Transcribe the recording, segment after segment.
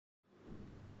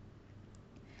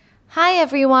Hi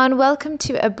everyone, welcome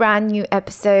to a brand new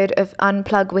episode of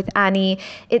Unplug with Annie.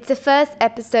 It's the first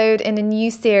episode in a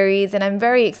new series and I'm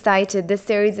very excited. This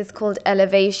series is called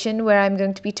Elevation, where I'm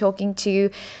going to be talking to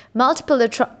multiple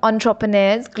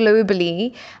entrepreneurs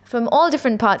globally from all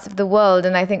different parts of the world,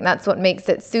 and I think that's what makes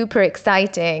it super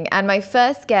exciting. And my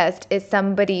first guest is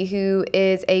somebody who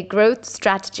is a growth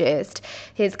strategist.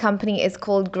 His company is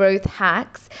called Growth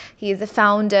Hacks. He is the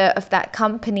founder of that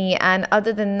company, and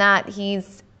other than that,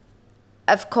 he's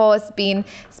of course, been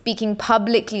speaking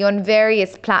publicly on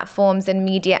various platforms and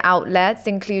media outlets,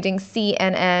 including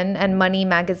CNN and Money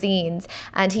magazines.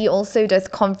 And he also does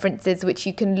conferences, which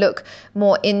you can look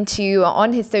more into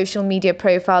on his social media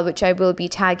profile, which I will be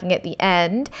tagging at the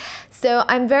end. So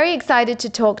I'm very excited to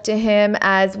talk to him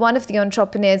as one of the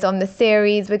entrepreneurs on the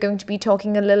series. We're going to be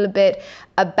talking a little bit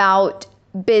about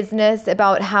business,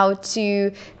 about how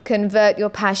to convert your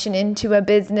passion into a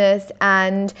business,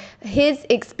 and his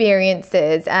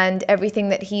experiences and everything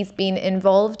that he's been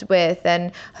involved with,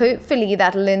 and hopefully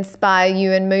that'll inspire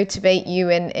you and motivate you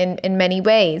in many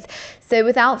ways. So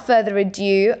without further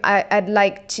ado, I'd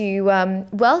like to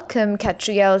welcome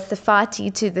Katrielle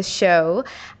Safati to the show.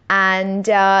 And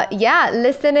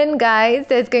listen in, guys.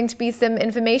 There's going to be some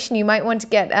information. You might want to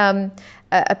get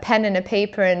a pen and a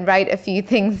paper and write a few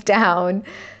things down.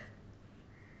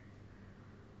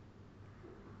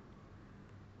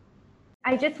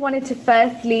 I just wanted to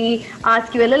firstly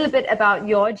ask you a little bit about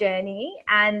your journey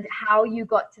and how you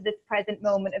got to this present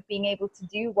moment of being able to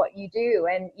do what you do.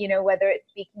 And, you know, whether it's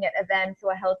speaking at events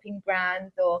or helping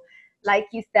brands, or like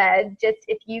you said, just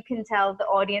if you can tell the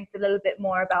audience a little bit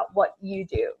more about what you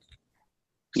do.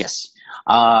 Yes.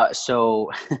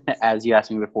 So as you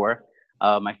asked me before,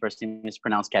 my first name is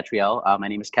pronounced Katrielle. My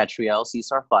name is Katrielle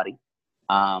Cesar Fadi.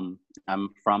 I'm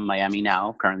from Miami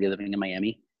now, currently living in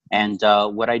Miami. And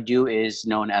what I do is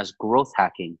known as growth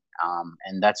hacking.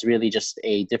 And that's really just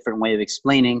a different way of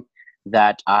explaining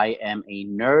that I am a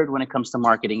nerd when it comes to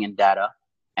marketing and data,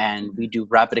 and we do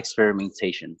rapid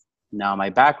experimentation. Now, my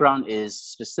background is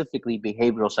specifically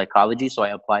behavioral psychology, so I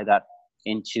apply that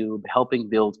into helping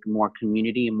build more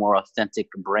community and more authentic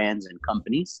brands and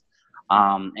companies.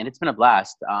 And it's been a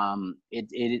blast.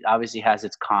 It obviously has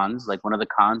its cons. Like, one of the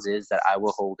cons is that I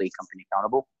will hold a company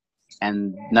accountable,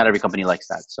 and not every company likes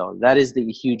that. So that is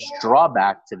the huge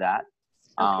drawback to that.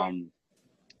 Okay.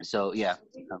 So yeah.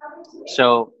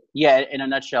 So yeah, in a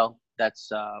nutshell, that's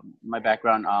my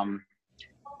background.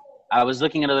 I was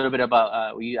looking at a little bit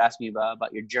about you asked me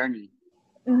about your journey.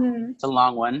 Mm-hmm. It's a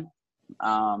long one.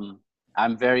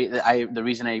 The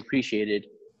reason I appreciated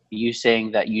you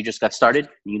saying that you just got started,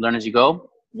 you learn as you go.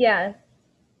 Yes.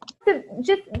 So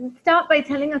just start by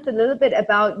telling us a little bit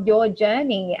about your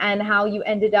journey and how you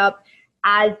ended up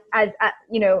as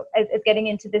getting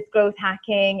into this growth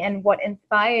hacking, and what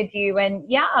inspired you. And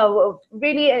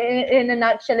really in a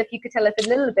nutshell, if you could tell us a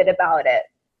little bit about it.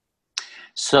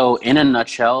 So in a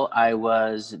nutshell, I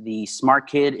was the smart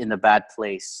kid in the bad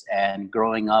place. And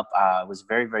growing up, I was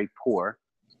very, very poor,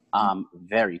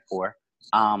 very poor.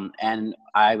 And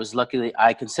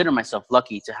I consider myself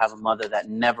lucky to have a mother that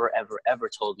never, ever, ever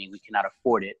told me we cannot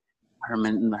afford it. Her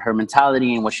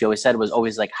mentality and what she always said was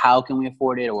always like, how can we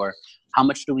afford it? Or how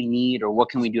much do we need? Or what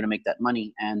can we do to make that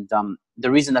money? And the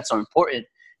reason that's so important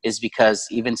is because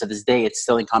even to this day, it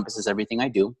still encompasses everything I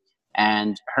do.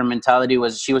 And her mentality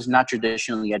was, she was not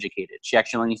traditionally educated. She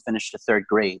actually only finished the third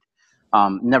grade,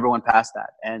 never went past that.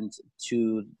 And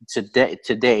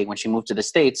today, when she moved to the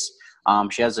States,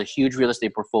 she has a huge real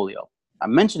estate portfolio.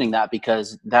 I'm mentioning that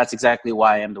because that's exactly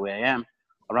why I am the way I am.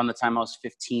 Around the time I was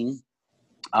 15,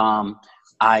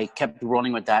 I kept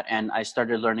rolling with that, and I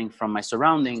started learning from my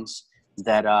surroundings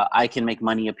that I can make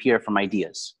money appear from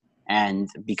ideas. And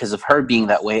because of her being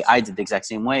that way, I did the exact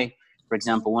same way. For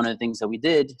example, one of the things that we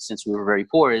did since we were very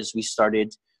poor is we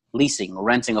started leasing or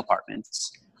renting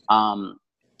apartments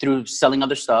through selling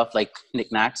other stuff like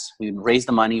knickknacks. We would raise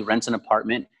the money, rent an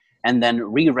apartment, and then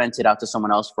re-rent it out to someone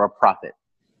else for a profit.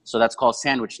 So that's called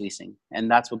sandwich leasing.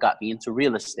 And that's what got me into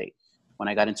real estate. When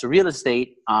I got into real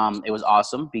estate, it was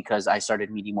awesome because I started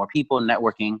meeting more people,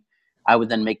 networking. I would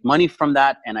then make money from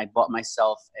that, and I bought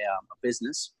myself a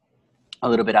business a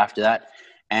little bit after that.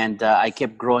 And I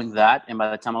kept growing that. And by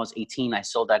the time I was 18, I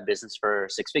sold that business for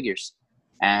 6 figures.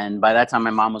 And by that time, my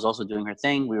mom was also doing her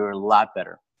thing. We were a lot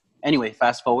better. Anyway,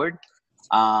 fast forward.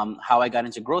 How I got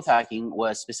into growth hacking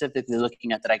was specifically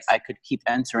looking at that I could keep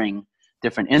entering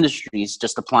different industries,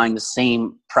 just applying the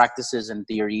same practices and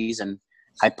theories and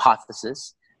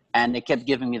hypothesis. And it kept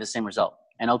giving me the same result.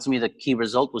 And ultimately, the key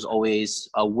result was always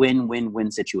a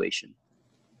win-win-win situation.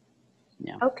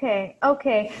 Yeah. Okay,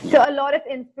 okay. So a lot of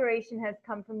inspiration has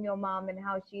come from your mom and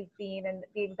how she's been and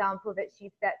the example that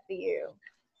she set for you.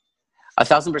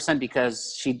 1,000%,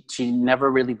 because she never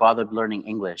really bothered learning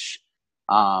English.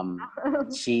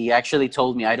 She actually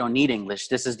told me, I don't need English.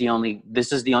 This is the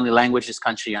only language this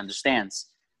country understands.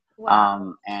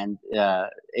 Wow. And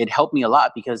it helped me a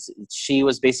lot, because she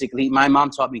was basically, my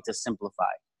mom taught me to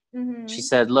simplify. She Mm-hmm.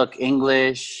 said, look,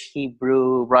 English,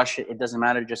 Hebrew, Russian, it doesn't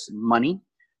matter, just money.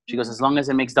 She goes, Mm-hmm. as long as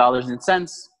it makes dollars and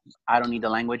cents, I don't need the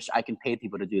language. I can pay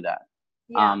people to do that.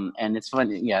 Yeah. And it's fun.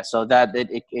 Yeah. So that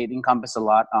it encompassed a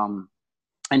lot.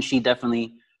 And she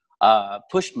definitely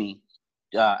pushed me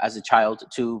as a child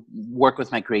to work with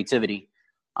my creativity.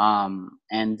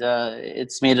 And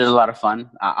it's made it a lot of fun.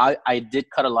 I did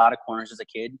cut a lot of corners as a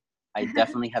kid. I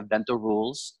definitely have bent the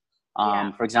rules.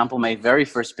 Yeah. For example, my very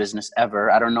first business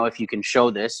ever, I don't know if you can show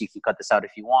this, you can cut this out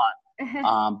if you want,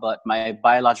 but my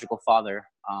biological father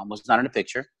was not in the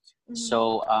picture. Mm-hmm.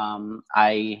 So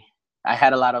I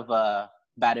had a lot of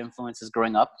bad influences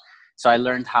growing up. So I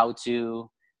learned how to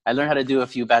do a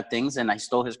few bad things, and I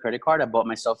stole his credit card. I bought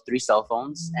myself 3 cell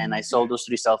phones, and I sold those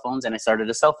 3 cell phones, and I started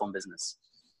a cell phone business.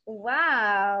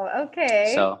 Wow.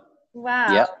 Okay. So,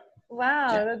 Wow. yep,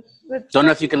 Wow. yeah. That's Don't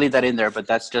know so if you can leave that in there, but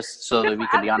that's just so no, that we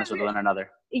can be honest with absolutely. one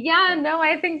another. Yeah, no,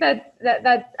 I think that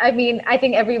I mean, I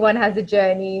think everyone has a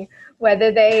journey,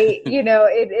 whether they,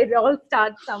 it all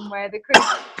starts somewhere. The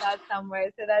creativity starts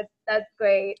somewhere. So that's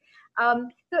great.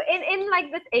 So in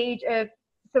like this age of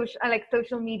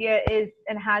social media is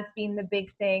and has been the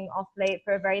big thing of late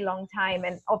for a very long time,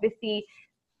 and obviously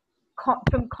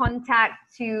from contact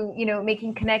to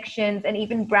making connections and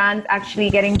even brands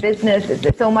actually getting business,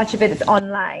 so much of it is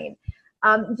online.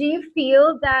 Do you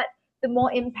feel that the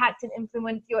more impact and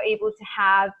influence you're able to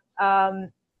have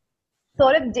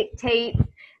sort of dictates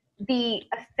the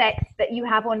effects that you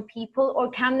have on people, or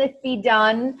can this be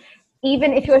done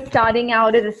even if you're starting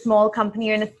out as a small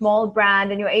company or in a small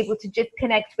brand and you're able to just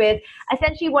connect with,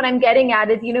 essentially what I'm getting at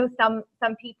is, some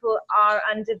people are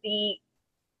under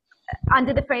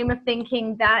the frame of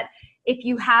thinking that if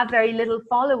you have very little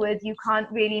followers, you can't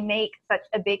really make such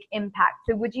a big impact.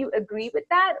 So would you agree with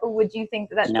that, or would you think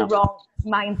that that's the No, wrong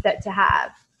mindset to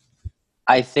have?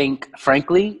 I think,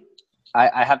 frankly,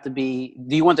 I have to be.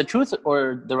 Do you want the truth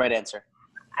or the right answer?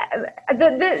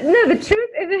 No, the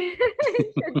truth is it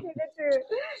should be the truth.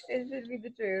 It should be the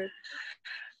truth.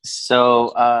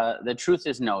 So the truth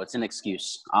is no, it's an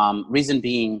excuse. Reason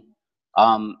being,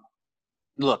 um,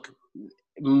 look,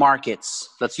 markets.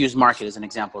 Let's use market as an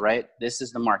example, right? This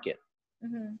is the market.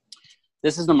 Mm-hmm.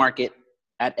 This is the market.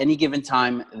 At any given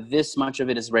time, this much of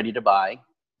it is ready to buy.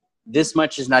 This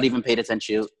much is not even paid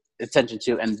attention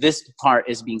to, and this part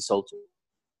is being sold to.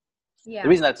 The Yeah.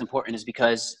 reason that's important is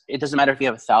because it doesn't matter if you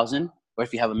have 1,000 or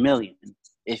if you have 1,000,000.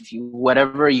 If you,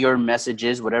 whatever your message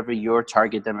is, whatever your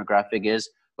target demographic is,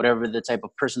 whatever the type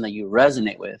of person that you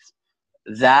resonate with,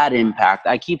 that impact.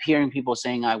 I keep hearing people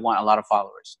saying, I want a lot of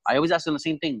followers. I always ask them the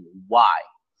same thing: why?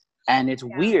 And it's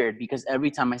Yeah. weird because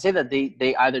every time I say that,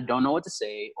 they either don't know what to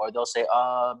say, or they'll say,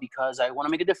 because I want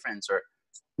to make a difference. Or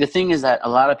the thing is that a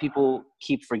lot of people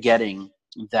keep forgetting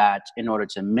that in order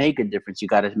to make a difference, you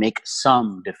got to make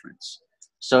some difference.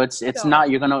 So it's Sure. not,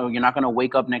 you're not gonna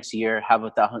wake up next year, have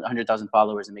 100,000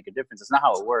 followers and make a difference. That's not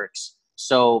how it works.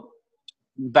 So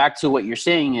back to what you're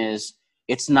saying is,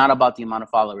 it's not about the amount of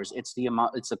followers. It's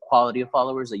the quality of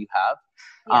followers that you have.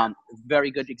 Yeah.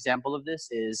 Very good example of this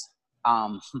is,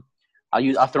 um,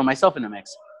 I'll throw myself in the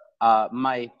mix.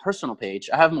 My personal page,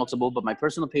 I have multiple, but my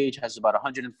personal page has about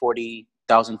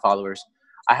 140,000 followers.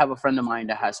 I have a friend of mine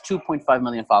that has 2.5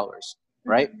 million followers,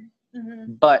 right? Mm-hmm.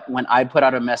 Mm-hmm. But when I put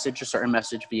out a certain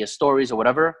message via stories or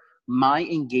whatever, my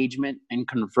engagement and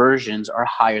conversions are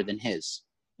higher than his.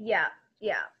 Yeah.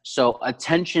 Yeah. So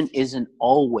attention isn't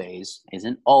always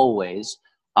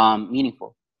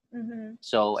meaningful. Mm-hmm.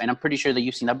 So, and I'm pretty sure that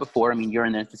you've seen that before. I mean, you're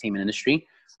in the entertainment industry.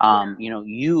 Yeah.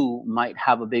 You might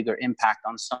have a bigger impact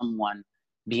on someone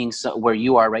being where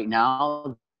you are right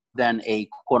now than a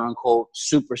quote unquote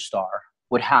superstar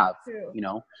would have, True.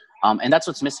 And that's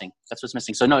what's missing.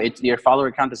 So no, your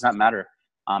follower count does not matter.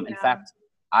 In Yeah. fact,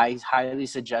 I highly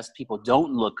suggest people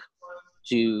don't look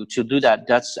to do that.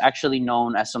 That's actually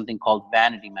known as something called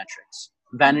vanity metrics.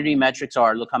 Vanity metrics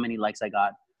are, look how many likes I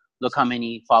got, look how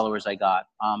many followers I got.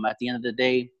 At the end of the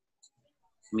day,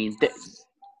 I mean,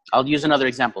 I'll use another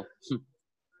example.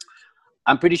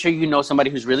 I'm pretty sure you know somebody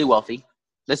who's really wealthy.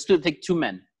 Take 2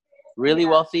 men, really Yeah.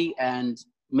 wealthy and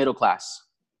middle class.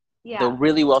 The Yeah.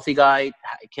 really wealthy guy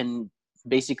can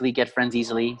basically get friends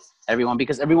easily,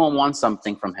 because everyone wants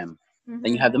something from him. Then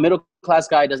you Mm-hmm. have the middle class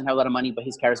guy, doesn't have a lot of money, but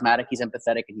he's charismatic, he's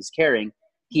empathetic, and he's caring.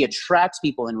 He attracts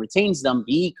people and retains them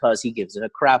because he gives a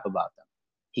crap about them.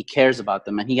 He cares about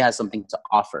them and he has something to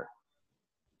offer.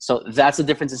 So that's the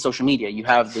difference in social media. You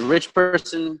have the rich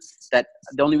person that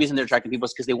the only reason they're attracting people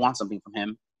is because they want something from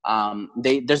him.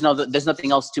 There's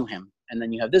nothing else to him. And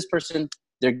then you have this person,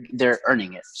 they're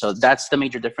earning it. So that's the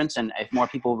major difference. And if more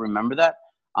people remember that,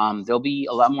 they'll be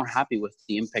a lot more happy with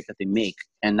the impact that they make.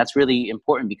 And that's really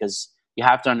important because you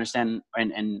have to understand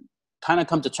and kind of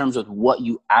come to terms with what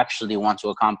you actually want to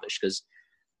accomplish. Because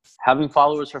having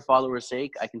followers for followers'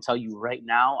 sake, I can tell you right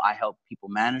now, I help people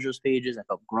manage those pages. I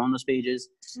help grow those pages,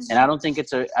 and I don't think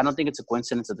it's a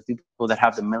coincidence that the people that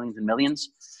have the millions and millions,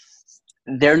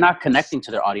 they're not connecting to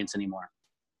their audience anymore.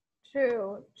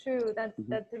 True.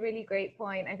 That's a really great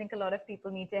point. I think a lot of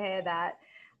people need to hear that.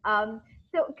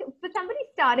 So for somebody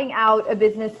starting out a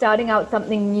business, starting out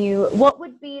something new, what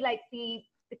would be like the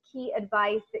key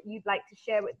advice that you'd like to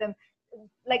share with them?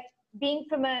 Like, being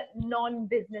from a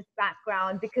non-business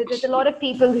background, because there's a lot of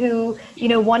people who,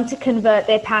 want to convert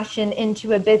their passion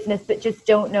into a business, but just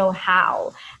don't know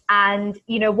how. And,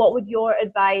 what would your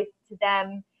advice to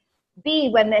them be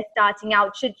when they're starting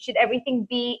out? Should everything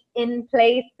be in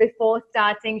place before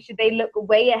starting? Should they look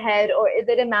way ahead, or is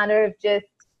it a matter of just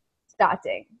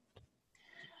starting?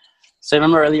 So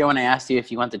remember earlier when I asked you if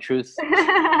you want the truth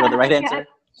or the right answer?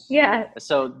 Yeah.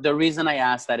 So the reason I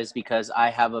asked that is because I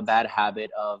have a bad habit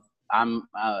of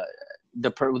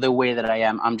the way that I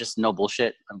am. I'm just no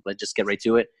bullshit. Let's just get right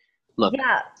to it. Look,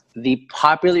 the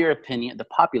popular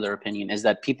opinion is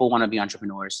that people want to be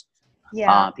entrepreneurs.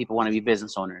 Yeah. People want to be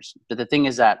business owners. But the thing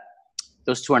is that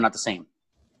those two are not the same.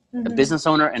 Mm-hmm. A business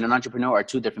owner and an entrepreneur are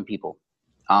two different people.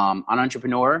 An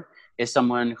entrepreneur is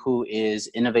someone who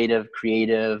is innovative,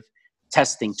 creative,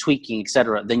 testing, tweaking,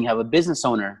 etc. Then you have a business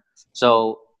owner.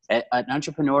 So an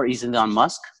entrepreneur is Elon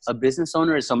Musk. A business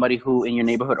owner is somebody who in your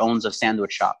neighborhood owns a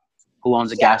sandwich shop, who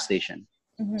owns a gas station.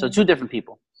 Mm-hmm. So two different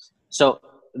people. So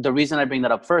the reason I bring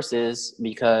that up first is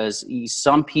because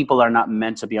some people are not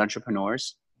meant to be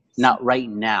entrepreneurs, not right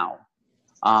now.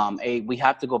 We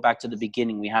have to go back to the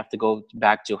beginning. We have to go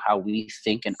back to how we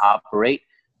think and operate,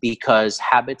 because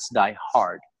habits die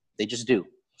hard. They just do.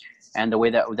 And the way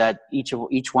that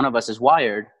each one of us is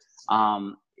wired,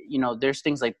 there's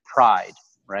things like pride,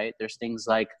 right? There's things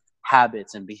like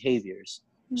habits and behaviors.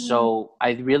 Mm-hmm. So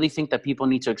I really think that people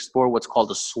need to explore what's called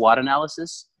a SWOT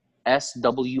analysis,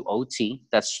 SWOT.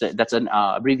 That's an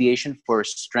abbreviation for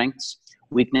strengths,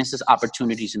 weaknesses,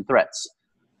 opportunities, and threats.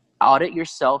 Audit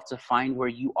yourself to find where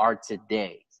you are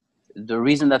today. The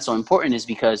reason that's so important is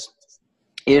because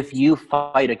if you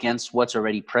fight against what's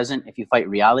already present, if you fight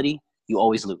reality, you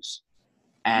always lose.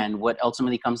 And what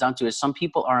ultimately comes down to is some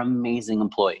people are amazing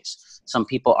employees. Some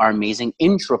people are amazing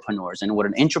intrapreneurs. And what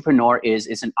an intrapreneur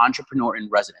is an entrepreneur in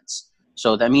residence.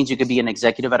 So that means you could be an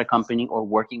executive at a company or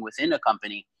working within a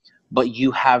company, but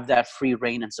you have that free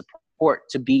reign and support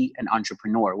to be an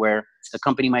entrepreneur, where the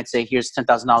company might say, here's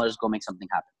 $10,000, go make something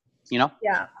happen,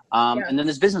 Yeah. And then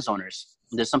there's business owners.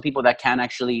 There's some people that can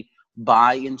actually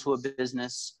buy into a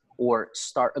business or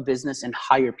start a business and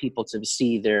hire people to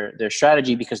see their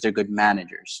strategy because they're good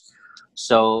managers.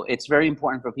 So it's very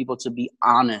important for people to be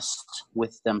honest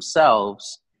with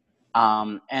themselves.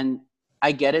 And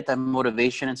I get it that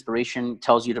motivation, inspiration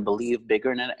tells you to believe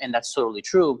bigger, and that's totally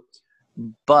true.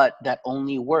 But that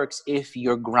only works if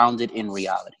you're grounded in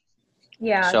reality.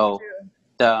 Yeah. So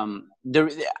I'm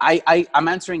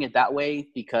answering it that way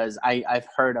because I've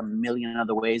heard a million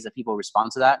other ways that people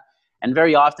respond to that. And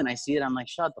very often I see it, I'm like,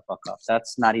 shut the fuck up.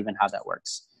 That's not even how that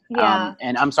works. Yeah.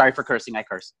 And I'm sorry for cursing. I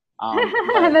curse.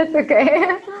 That's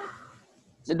okay.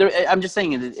 I'm just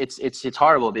saying it's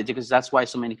horrible because that's why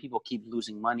so many people keep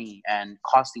losing money and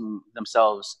costing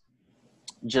themselves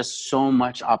just so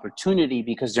much opportunity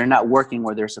because they're not working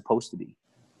where they're supposed to be.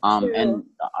 And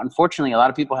unfortunately, a lot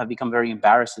of people have become very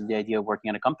embarrassed at the idea of working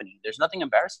at a company. There's nothing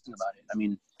embarrassing about it. I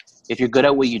mean, if you're good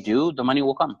at what you do, the money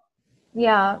will come.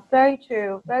 Yeah, very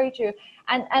true. Very true.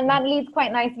 And that leads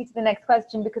quite nicely to the next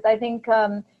question, because I think,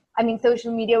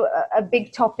 social media, a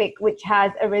big topic which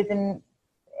has arisen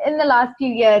in the last few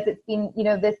years, it's been,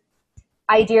 this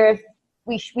idea of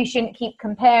we shouldn't keep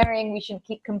comparing. We shouldn't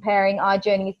keep comparing our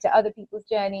journeys to other people's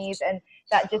journeys. And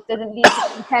that just doesn't lead to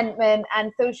contentment.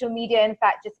 And social media, in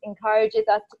fact, just encourages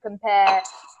us to compare.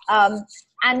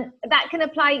 And that can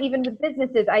apply even with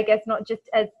businesses, I guess, not just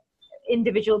as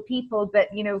individual people, but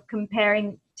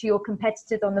comparing to your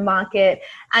competitors on the market.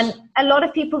 And a lot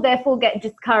of people therefore get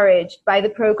discouraged by the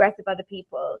progress of other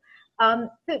people. So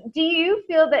do you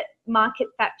feel that market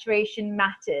saturation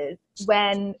matters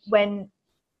when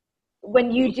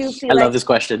you do feel I love this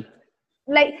question.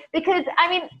 Because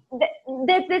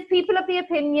there's people of the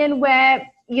opinion where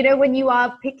when you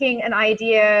are picking an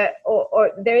idea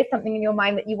or there is something in your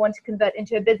mind that you want to convert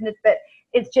into a business, but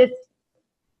it's just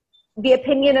the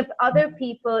opinion of other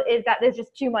people is that there's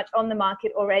just too much on the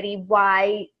market already.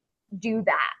 Why do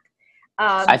that?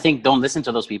 I think don't listen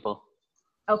to those people.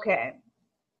 Okay.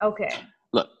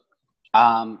 Look,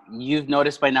 you've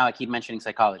noticed by now I keep mentioning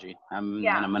psychology. And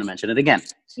I'm going to mention it again.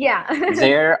 Yeah.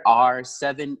 There are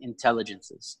 7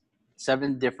 intelligences,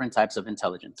 7 different types of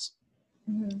intelligence,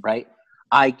 right?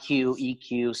 IQ,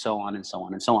 EQ, so on and so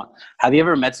on and so on. Have you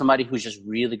ever met somebody who's just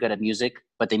really good at music,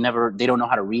 but they don't know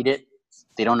how to read it?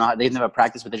 They've never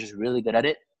practiced, but they're just really good at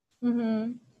it?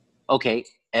 Okay.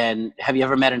 And have you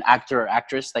ever met an actor or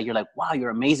actress that you're like, wow, you're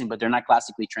amazing, but they're not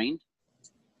classically trained?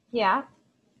 Yeah.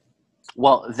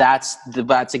 Well, that's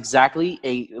exactly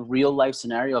a real life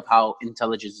scenario of how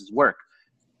intelligences work.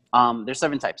 There's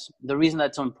 7 types. The reason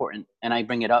that's so important, and I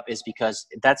bring it up, is because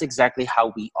that's exactly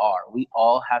how we are. We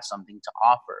all have something to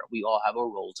offer. We all have a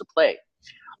role to play.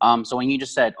 So when you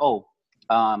just said,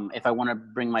 if I want to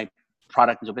bring my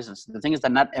product into business, the thing is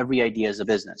that not every idea is a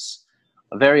business.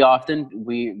 Very often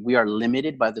we are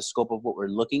limited by the scope of what we're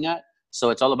looking at. So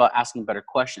it's all about asking better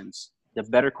questions. The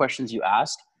better questions you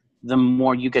ask, the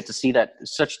more you get to see that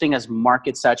such thing as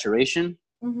market saturation.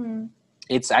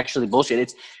 It's actually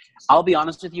bullshit. I'll be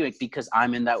honest with you, because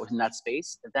I'm in that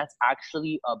space. That's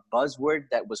actually a buzzword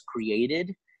that was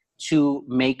created to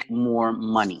make more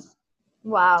money.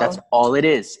 Wow. That's all it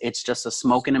is. It's just a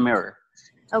smoke in a mirror.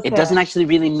 Okay. It doesn't actually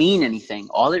really mean anything.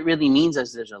 All it really means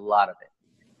is there's a lot of it.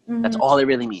 That's all it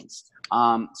really means.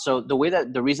 So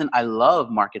the reason I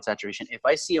love market saturation, if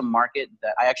I see a market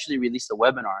that I actually released a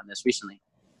webinar on this recently,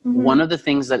 one of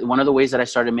the ways that I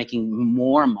started making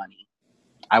more money,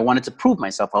 I wanted to prove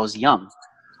myself. I was young.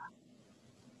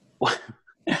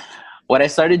 What I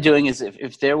started doing is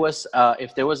if there was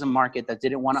a market that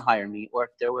didn't want to hire me, or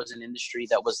if there was an industry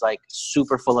that was like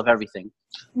super full of everything,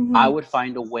 I would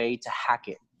find a way to hack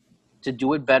it, to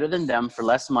do it better than them for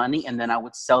less money, and then I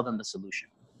would sell them the solution.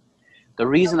 The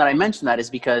reason that I mention that is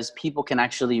because people can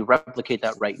actually replicate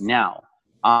that right now.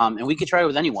 And we could try it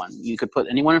with anyone. You could put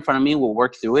anyone in front of me, we'll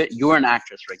work through it. You're an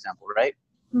actress, for example, right?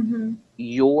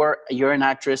 You're an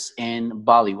actress in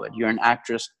Bollywood. You're an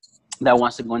actress that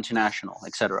wants to go international,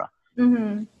 etc.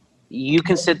 You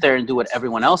can sit there and do what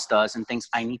everyone else does and thinks,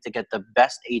 I need to get the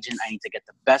best agent, I need to get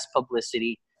the best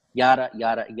publicity, yada,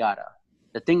 yada, yada.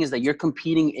 The thing is that you're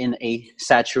competing in a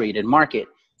saturated market.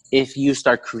 If you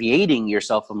start creating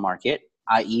yourself a market,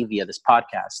 i.e. via this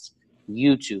podcast,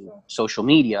 YouTube, social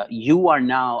media, you are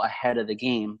now ahead of the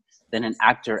game than an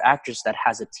actor or actress that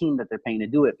has a team that they're paying to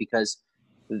do it. Because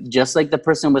just like the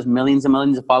person with millions and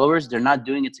millions of followers, they're not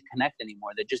doing it to connect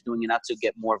anymore. They're just doing it not to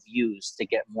get more views, to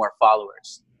get more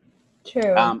followers.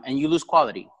 True. And you lose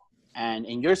quality. And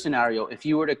in your scenario, if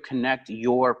you were to connect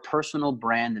your personal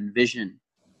brand and vision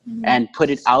and put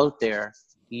it out there,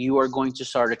 you are going to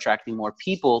start attracting more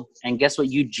people. And guess what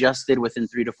you just did within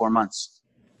 3 to 4 months?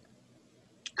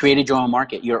 Created your own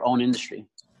market, your own industry.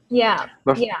 Yeah.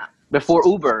 Before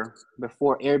Uber,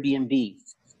 before Airbnb,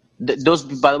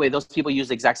 by the way, those people use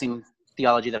the exact same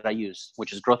theology that I use,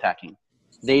 which is growth hacking.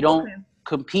 They don't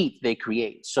compete, they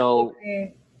create. So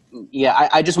yeah,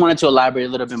 I just wanted to elaborate a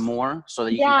little bit more so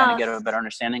that you can kind of get a better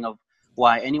understanding of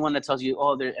why anyone that tells you,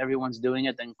 everyone's doing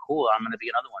it, then cool, I'm going to be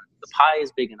another one. The pie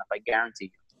is big enough, I guarantee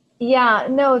you. Yeah,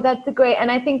 no, that's great.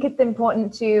 And I think it's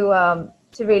important to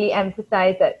really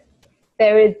emphasize that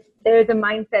there is a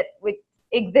mindset which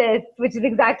exists, which is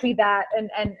exactly that,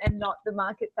 and not the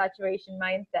market saturation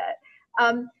mindset.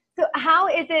 So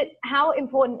how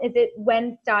important is it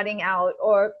when starting out,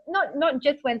 or not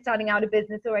just when starting out a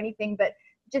business or anything, but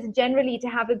just generally to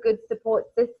have a good support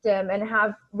system and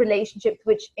have relationships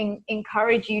which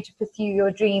encourage you to pursue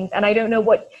your dreams? And I don't know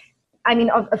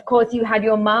of course you had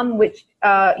your mom, which,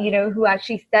 who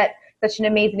actually set such an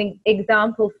amazing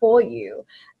example for you,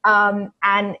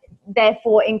 and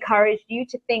therefore encouraged you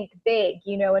to think big,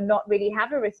 and not really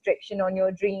have a restriction on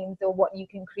your dreams or what you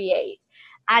can create.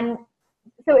 And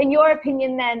so in your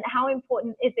opinion then, how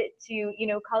important is it to,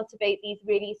 cultivate these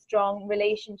really strong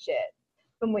relationships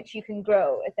from which you can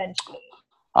grow, essentially?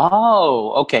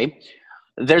 Oh, okay.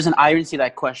 There's an irony to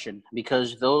that question,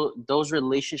 because those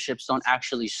relationships don't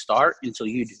actually start until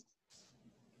you do.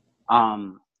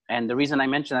 And the reason I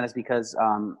mention that is because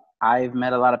I've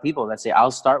met a lot of people that say,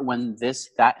 I'll start when this,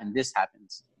 that, and this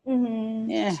happens.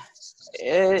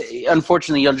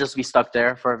 Unfortunately, you'll just be stuck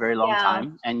there for a very long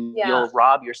time, and you'll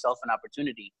rob yourself an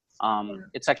opportunity.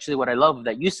 It's actually what I love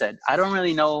that you said. I don't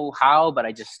really know how, but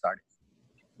I just started.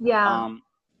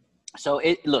 So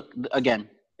look, again,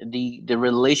 the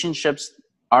relationships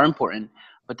are important,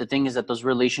 But the thing is that those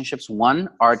relationships, one,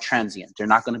 are transient. They're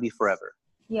not going to be forever.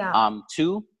 Yeah.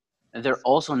 Two, they're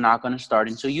also not going to start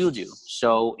until you do.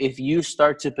 So if you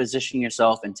start to position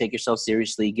yourself and take yourself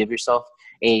seriously, give yourself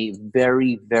a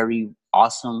very, very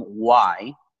awesome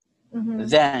why,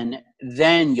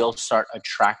 then you'll start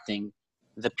attracting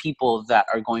the people that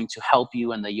are going to help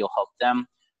you and that you'll help them.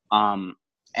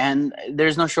 And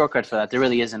there's no shortcut for that. There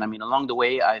really isn't. I mean, along the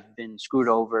way, I've been screwed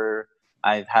over.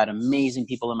 I've had amazing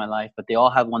people in my life, but they all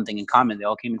have one thing in common. They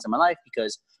all came into my life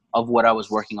because of what I was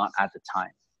working on at the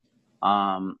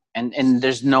time. And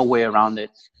there's no way around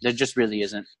it. There just really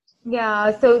isn't.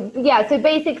 So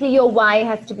basically your why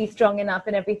has to be strong enough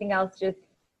and everything else just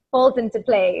falls into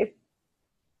place.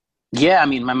 Yeah, I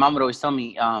mean, my mom would always tell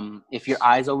me, if your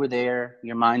eye's over there,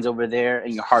 your mind's over there,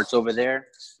 and your heart's over there,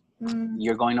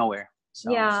 you're going nowhere.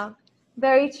 So. Yeah,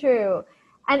 very true.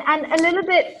 And a little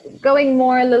bit going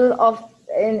more a little off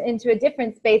into a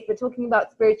different space, but talking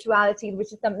about spirituality,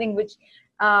 which is something which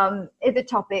is a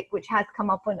topic which has come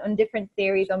up on different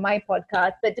series on my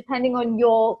podcast. But depending on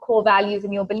your core values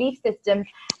and your belief systems,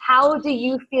 how do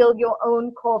you feel your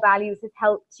own core values has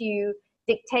helped you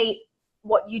dictate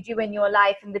what you do in your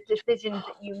life and the decisions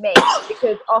that you make?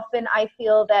 Because often I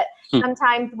feel that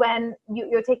sometimes when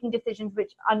you're taking decisions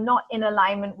which are not in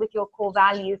alignment with your core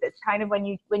values, it's kind of when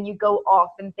you go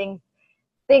off and things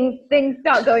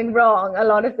start going wrong a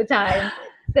lot of the time.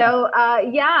 So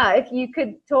if you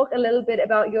could talk a little bit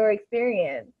about your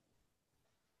experience.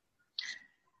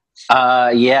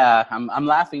 I'm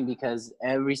laughing because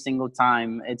every single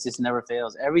time it just never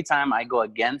fails. Every time I go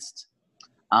against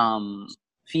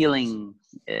feeling,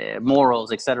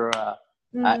 morals, etc.,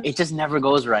 it just never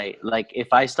goes right. Like if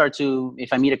I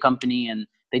meet a company and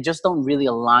they just don't really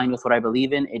align with what I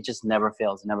believe in, it just never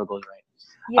fails. It never goes right.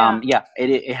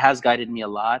 It has guided me a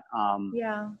lot.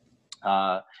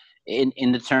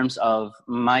 In the terms of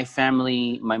my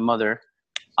family, my mother,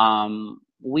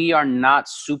 we are not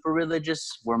super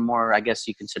religious. We're more, I guess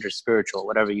you consider spiritual,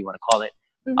 whatever you want to call it.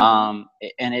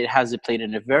 And it has played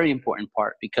in a very important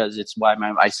part because it's why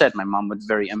I said my mom would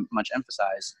very much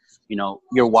emphasize,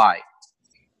 your why,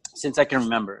 since I can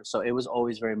remember. So it was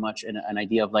always very much an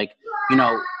idea of like,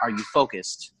 are you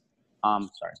focused?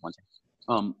 Sorry, one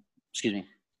second. Excuse me.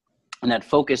 And that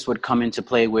focus would come into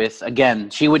play with,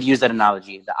 again, she would use that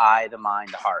analogy, the eye, the mind,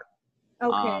 the heart.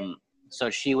 Okay.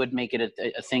 So she would make it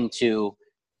a thing to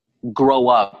grow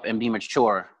up and be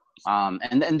mature.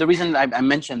 And the reason I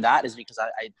mentioned that is because I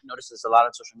noticed this a lot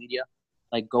on social media,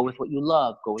 like go with what you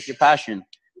love, go with your passion.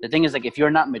 The thing is, like, if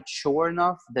you're not mature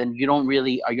enough, then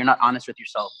you're not honest with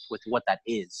yourself with what that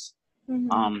is.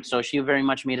 So she very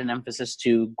much made an emphasis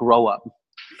to grow up.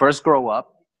 First grow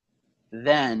up,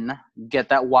 then get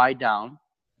that why down,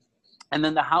 and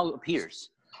then the how appears.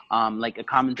 Like a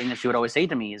common thing that she would always say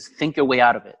to me is think your way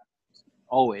out of it.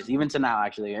 Always, even to now,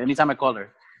 actually. Anytime I call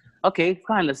her, okay,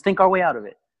 fine, let's think our way out of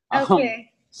it.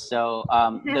 Okay. So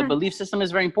the belief system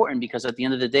is very important because at the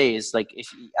end of the day, it's like,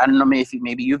 I don't know,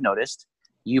 maybe you've noticed,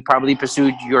 you probably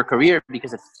pursued your career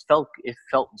because it felt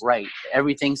right.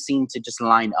 Everything seemed to just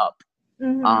line up.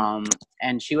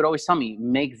 And she would always tell me,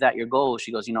 make that your goal.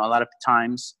 She goes, a lot of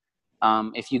times,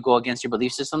 if you go against your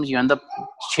belief systems, you end up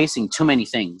chasing too many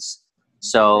things.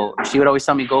 So she would always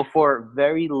tell me, go for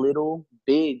very little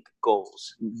big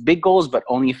goals, but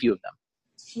only a few of them.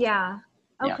 Yeah.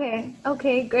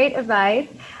 Okay. Great advice.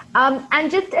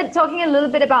 And just talking a little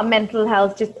bit about mental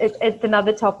health, it's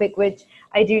another topic which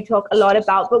I do talk a lot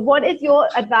about, but what is your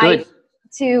advice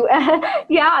to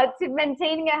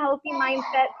maintaining a healthy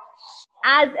mindset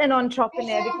as an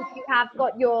entrepreneur? Because you have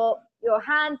got your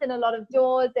hands in a lot of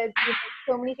doors. There's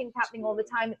so many things happening all the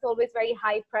time. It's always very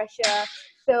high pressure.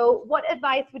 So what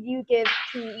advice would you give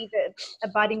to either a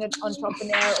budding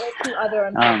entrepreneur or to other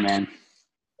entrepreneurs? Oh, man.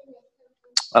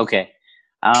 Okay.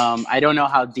 I don't know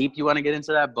how deep you want to get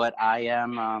into that, but I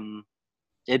am,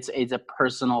 it's a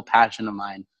personal passion of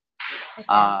mine.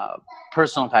 Mindset,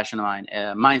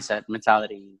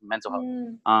 mentality, mental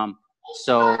health.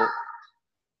 So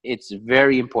it's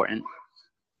very important.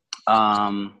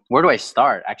 Where do I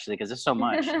start, actually? Because there's so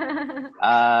much.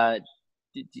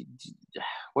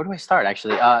 Where do I start,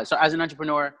 actually? So as an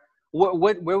entrepreneur,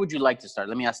 where would you like to start?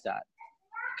 Let me ask that.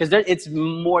 Because it's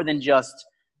more than just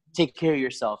take care of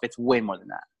yourself. It's way more than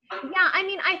that. Yeah, I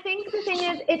mean, I think the thing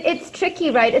is, it's tricky,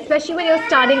 right? Especially when you're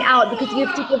starting out, because you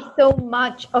have to give so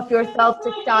much of yourself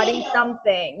to starting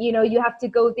something. You have to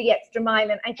go the extra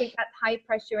mile. And I think that's high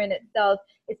pressure in itself,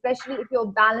 especially if you're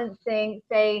balancing,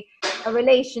 say, a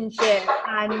relationship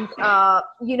and,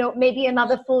 maybe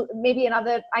another,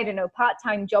 I don't know,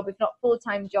 part-time job, if not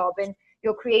full-time job. And,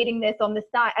 you're creating this on the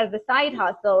side as a side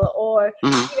hustle, or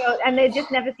and there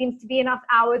just never seems to be enough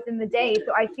hours in the day.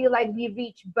 So I feel like we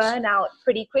reach burnout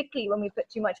pretty quickly when we put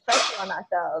too much pressure on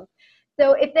ourselves.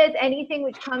 So if there's anything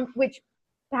which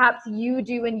perhaps you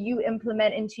do and you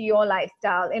implement into your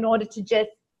lifestyle in order to just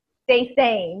stay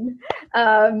sane,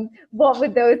 what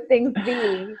would those things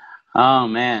be? Oh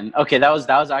man. Okay, that was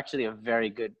actually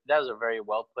that was a very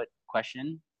well put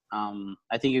question.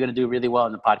 I think you're gonna do really well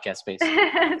in the podcast space.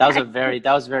 That was a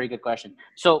very good question.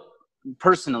 So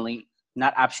personally,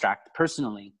 not abstract,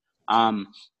 personally, from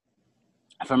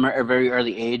a very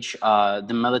early age,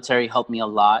 the military helped me a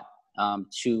lot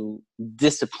to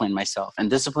discipline myself, and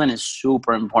discipline is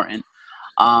super important.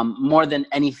 More than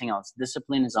anything else,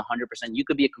 discipline is 100%. You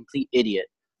could be a complete idiot,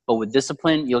 but with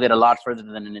discipline, you'll get a lot further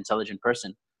than an intelligent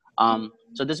person.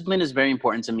 So discipline is very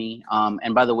important to me.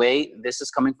 And by the way, this is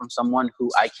coming from someone who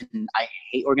I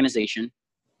hate organization.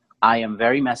 I am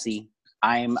very messy.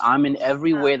 I'm in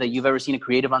every way that you've ever seen a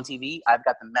creative on TV. I've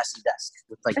got the messy desk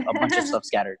with like a bunch of stuff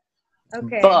scattered.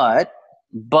 Okay.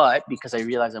 But because I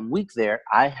realize I'm weak there,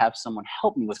 I have someone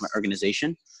help me with my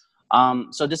organization.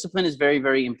 So discipline is very,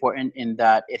 very important in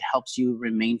that it helps you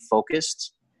remain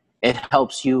focused. It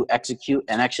helps you execute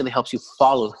and actually helps you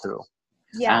follow through.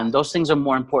 Yeah. And those things are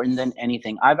more important than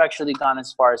anything. I've actually gone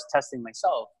as far as testing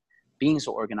myself, being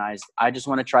so organized. I just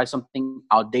want to try something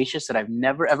audacious that I've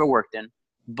never, ever worked in.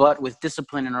 But with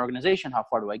discipline and organization, how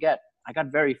far do I get? I got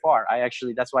very far.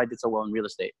 That's why I did so well in real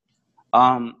estate.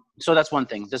 So that's one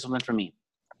thing, discipline for me.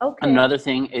 Okay. Another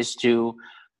thing is to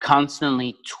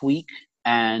constantly tweak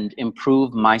and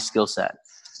improve my skill set.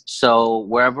 So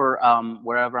wherever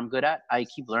I'm good at, I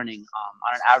keep learning.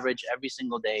 On an average, every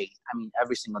single day,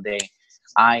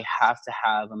 I have to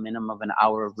have a minimum of an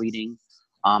hour of reading.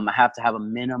 I have to have a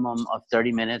minimum of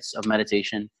 30 minutes of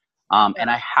meditation. And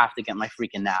I have to get my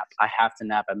freaking nap. I have to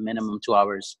nap at minimum 2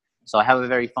 hours. So I have a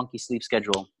very funky sleep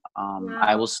schedule.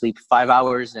 I will sleep 5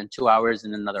 hours, then 2 hours,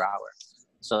 and another hour.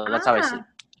 So that's how I sleep.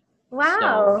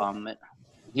 Wow. So,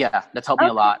 yeah, that's helped me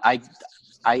a lot. I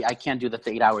can't do the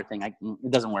 8-hour thing. It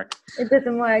doesn't work. It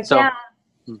doesn't work. So, yeah.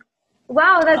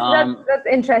 Wow, that's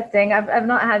interesting. I've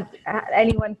not had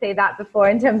anyone say that before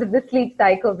in terms of the sleep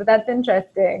cycle, but that's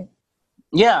interesting.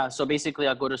 Yeah. So basically,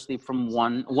 I'll go to sleep from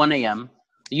 1 a.m.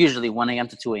 Usually 1 a.m.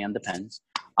 to 2 a.m. depends.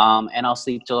 And I'll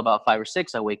sleep till about 5 or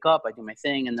 6. I wake up, I do my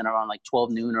thing, and then around like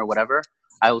 12 noon or whatever,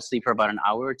 I will sleep for about an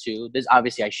hour or two.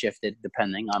 Obviously I shifted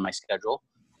depending on my schedule.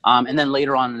 And then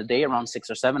later on in the day, around 6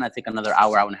 or 7, I take another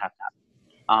hour and a half nap.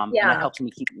 And that helps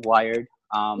me keep wired.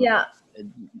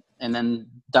 And then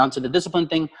down to the discipline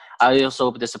thing, I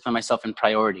also discipline myself in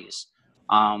priorities.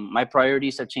 My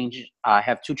priorities have changed. I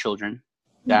have 2 children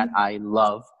that I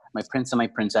love, my prince and my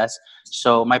princess.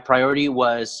 So my priority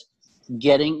was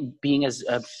being as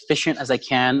efficient as I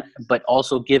can, but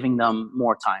also giving them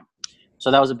more time. So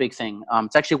that was a big thing.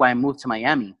 It's actually why I moved to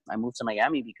Miami. I moved to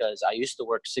Miami because I used to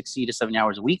work 60 to 70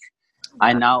 hours a week.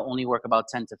 I now only work about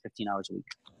 10 to 15 hours a week,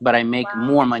 but I make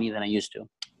more money than I used to.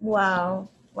 Wow.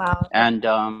 And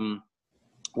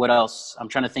what else? I'm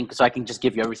trying to think so I can just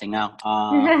give you everything now.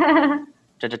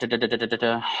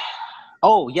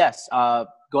 Oh, yes.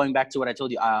 Going back to what I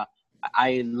told you,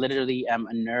 I literally am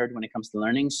a nerd when it comes to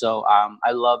learning. So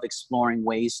I love exploring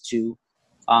ways to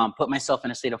put myself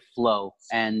in a state of flow.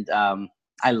 And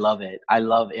I love it.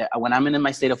 When I'm in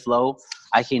my state of flow,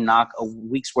 I can knock a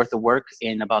week's worth of work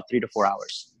in about 3 to 4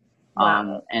 hours.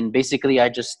 Wow. And basically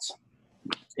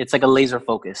it's like a laser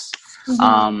focus.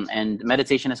 And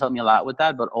meditation has helped me a lot with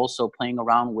that, but also playing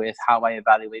around with how I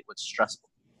evaluate what's stressful.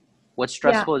 What's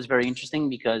stressful is very interesting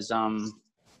because,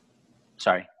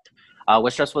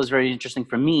 what's stressful is very interesting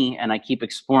for me, and I keep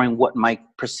exploring what my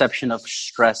perception of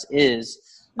stress is.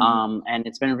 And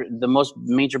it's been the most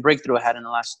major breakthrough I had in the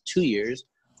last 2 years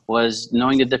was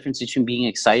knowing the difference between being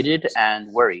excited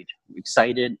and worried,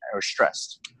 excited or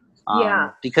stressed.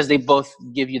 Because they both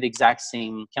give you the exact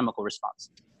same chemical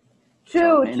response.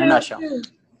 True. In a nutshell. True.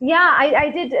 Yeah,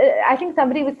 I did. I think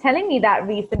somebody was telling me that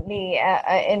recently,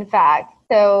 in fact.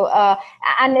 So,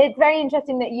 and it's very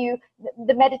interesting that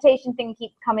the meditation thing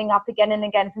keeps coming up again and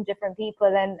again from different people,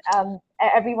 and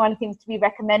everyone seems to be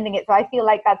recommending it. So I feel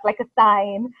like that's like a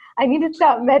sign. I need to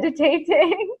start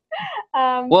meditating.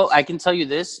 Well, I can tell you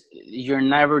this, you're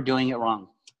never doing it wrong.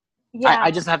 Yeah.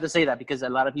 I just have to say that because a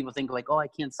lot of people think like, oh, I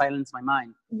can't silence my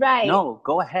mind. Right. No,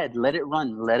 go ahead. Let it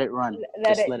run. Let it run.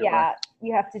 Let it run.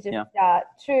 You have to just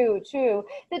True. So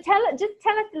tell us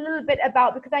a little bit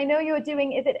about, because I know you're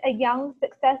doing, is it a Young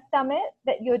Success Summit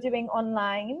that you're doing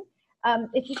online?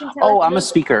 If you can tell us. Oh, I'm a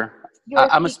speaker.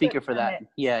 I'm a speaker for that.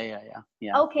 Yeah.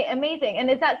 Okay, amazing. And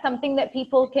is that something that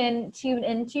people can tune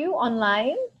into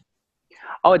online?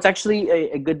 Oh, it's actually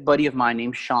a good buddy of mine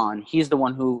named Sean. He's the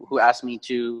one who asked me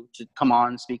to come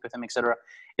on, speak with him, etc.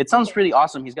 It sounds really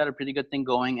awesome. He's got a pretty good thing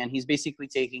going, and he's basically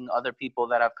taking other people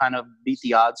that have kind of beat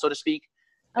the odds, so to speak,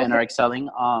 and are excelling.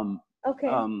 Okay.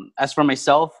 As for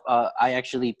myself, I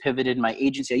actually pivoted my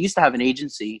agency. I used to have an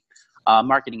agency,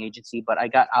 marketing agency, but I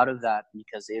got out of that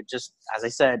because it just, as I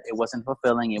said, it wasn't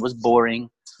fulfilling. It was boring.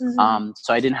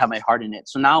 So I didn't have my heart in it.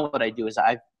 So now what I do is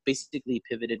I've basically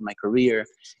pivoted my career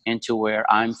into where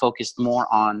I'm focused more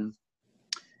on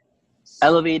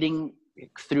elevating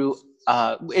through,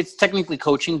 it's technically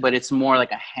coaching, but it's more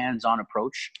like a hands-on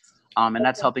approach. And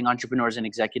that's helping entrepreneurs and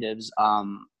executives.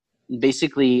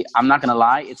 Basically, I'm not going to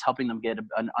lie, it's helping them get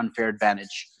an unfair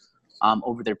advantage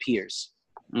over their peers.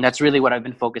 And that's really what I've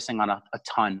been focusing on a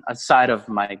ton, aside of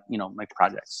my, my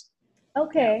projects.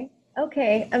 Okay.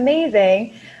 Okay.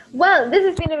 Amazing. Well, this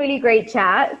has been a really great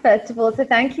chat, first of all. So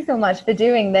thank you so much for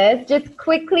doing this. Just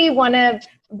quickly want to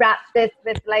wrap this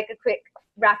with like a quick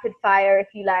rapid fire, if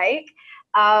you like.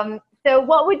 So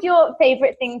what would your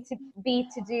favorite thing to be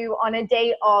to do on a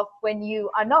day off when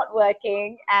you are not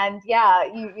working and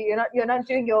you're not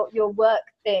doing your work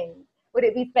thing? Would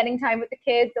it be spending time with the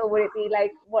kids, or would it be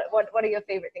like what are your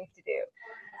favorite things to do?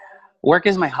 Work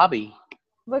is my hobby.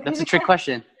 That's a trick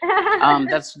question.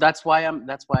 That's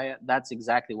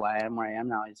exactly why I am where I am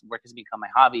now. Is work has become my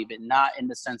hobby, but not in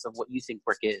the sense of what you think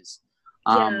work is.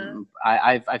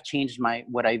 I've changed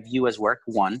what I view as work,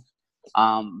 one.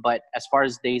 But as far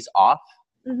as days off,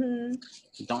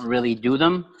 don't really do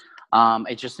them.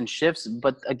 It's just in shifts.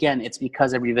 But again, it's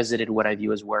because I revisited what I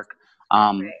view as work.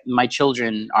 My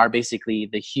children are basically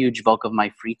the huge bulk of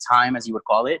my free time, as you would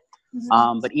call it.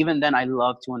 But even then, I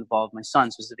love to involve my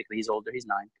son specifically. He's older, he's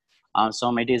 9.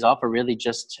 So my days off are really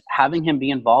just having him be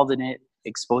involved in it,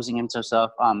 exposing him to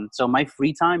stuff. So my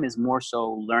free time is more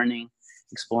so learning,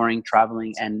 exploring,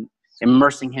 traveling, and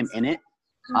immersing him in it.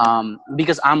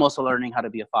 Because I'm also learning how to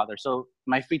be a father. So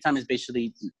my free time is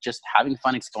basically just having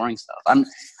fun, exploring stuff.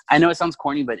 I know it sounds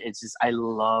corny, but it's just, I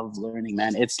love learning,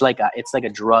 man. It's like a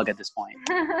drug at this point.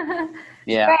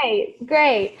 Yeah.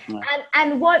 Great. Yeah.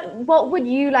 And what would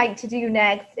you like to do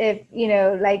next if,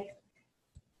 like,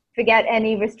 forget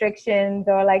any restrictions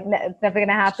or like it's never going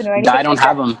to happen or anything? I don't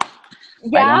have them.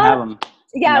 Yeah. I don't have them.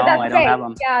 Yeah, no, that's I great. Don't have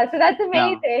them. Yeah, so that's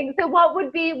amazing. No. So what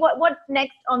would be what's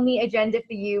next on the agenda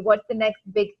for you? What's the next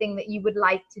big thing that you would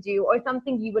like to do, or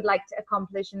something you would like to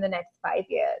accomplish in the next 5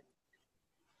 years?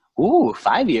 Ooh,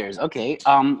 5 years. Okay.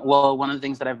 Well, one of the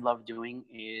things that I've loved doing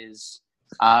is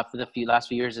for the last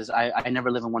few years is I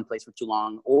never live in one place for too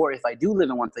long, or if I do live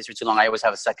in one place for too long, I always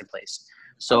have a second place.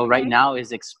 So right now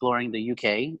is exploring the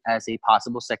UK as a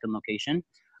possible second location,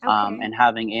 and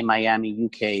having a Miami,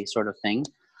 UK sort of thing.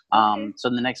 So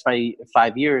in the next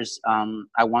 5 years,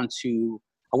 I want to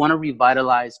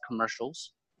revitalize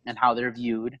commercials and how they're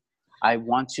viewed. I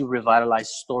want to revitalize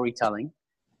storytelling,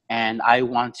 and I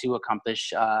want to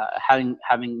accomplish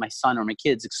having my son or my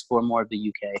kids explore more of the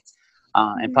UK,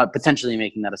 and potentially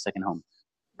making that a second home.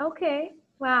 Okay.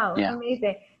 Wow. Yeah.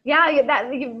 Amazing. Yeah,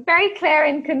 you're very clear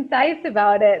and concise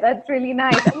about it. That's really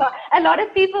nice. A lot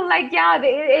of people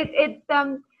it's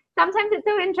sometimes it's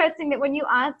so interesting that when you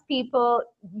ask people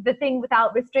the thing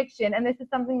without restriction, and this is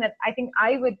something that I think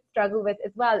I would struggle with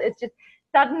as well, it's just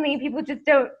suddenly people just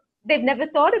they've never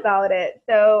thought about it.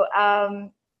 So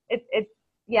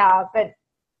but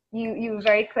you were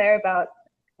very clear about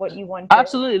what you want.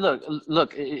 Absolutely.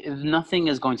 Look, nothing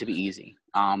is going to be easy.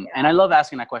 And I love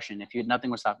asking that question.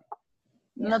 Nothing will stop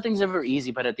you. Nothing's ever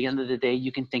easy, but at the end of the day,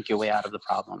 you can think your way out of the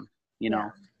problem,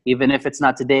 Even if it's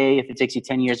not today, if it takes you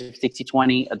 10 years, if it takes you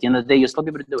 20, at the end of the day, you'll still be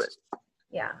able to do it.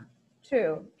 Yeah,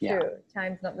 true.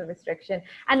 Time's not the restriction.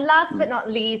 And last but not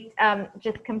least,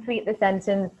 just complete the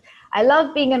sentence. I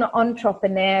love being an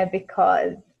entrepreneur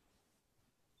because...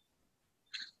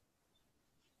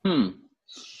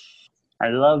 I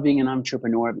love being an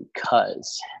entrepreneur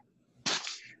because...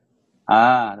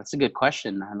 that's a good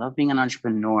question. I love being an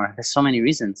entrepreneur. There's so many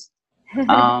reasons.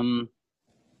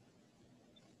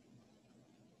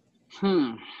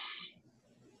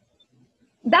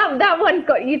 That one's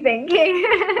got you thinking.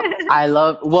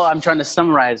 I'm trying to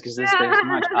summarize because there's so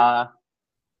much.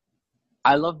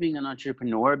 I love being an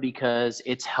entrepreneur because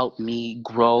it's helped me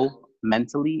grow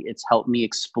mentally. It's helped me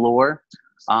explore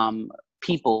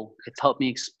people. It's helped me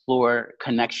explore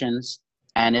connections,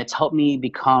 and it's helped me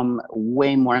become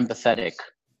way more empathetic.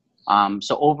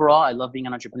 So overall, I love being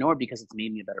an entrepreneur because it's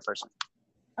made me a better person.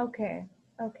 Okay.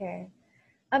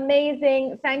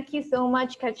 Amazing. Thank you so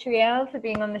much, Katriel, for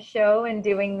being on the show and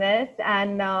doing this,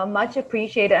 and much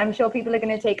appreciated. I'm sure people are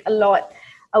going to take a lot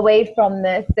away from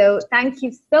this. So thank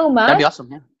you so much. That'd be awesome.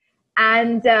 Yeah.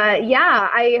 And yeah,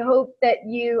 I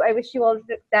wish you all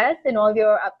success in all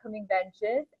your upcoming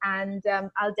ventures. And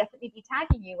I'll definitely be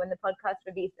tagging you when the podcast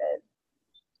releases.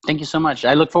 Thank you so much.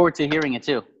 I look forward to hearing it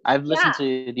too. I've listened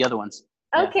Yeah. to the other ones.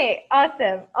 Yeah. Okay,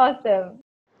 awesome, awesome.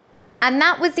 And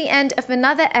that was the end of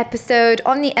another episode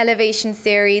on the Elevation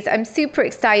series. I'm super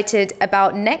excited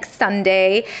about next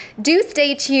Sunday. Do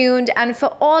stay tuned. And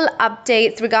for all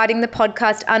updates regarding the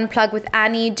podcast Unplug with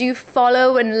Annie, do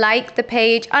follow and like the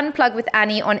page Unplug with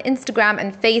Annie on Instagram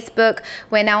and Facebook.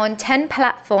 We're now on 10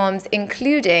 platforms,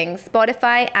 including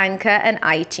Spotify, Anchor, and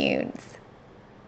iTunes.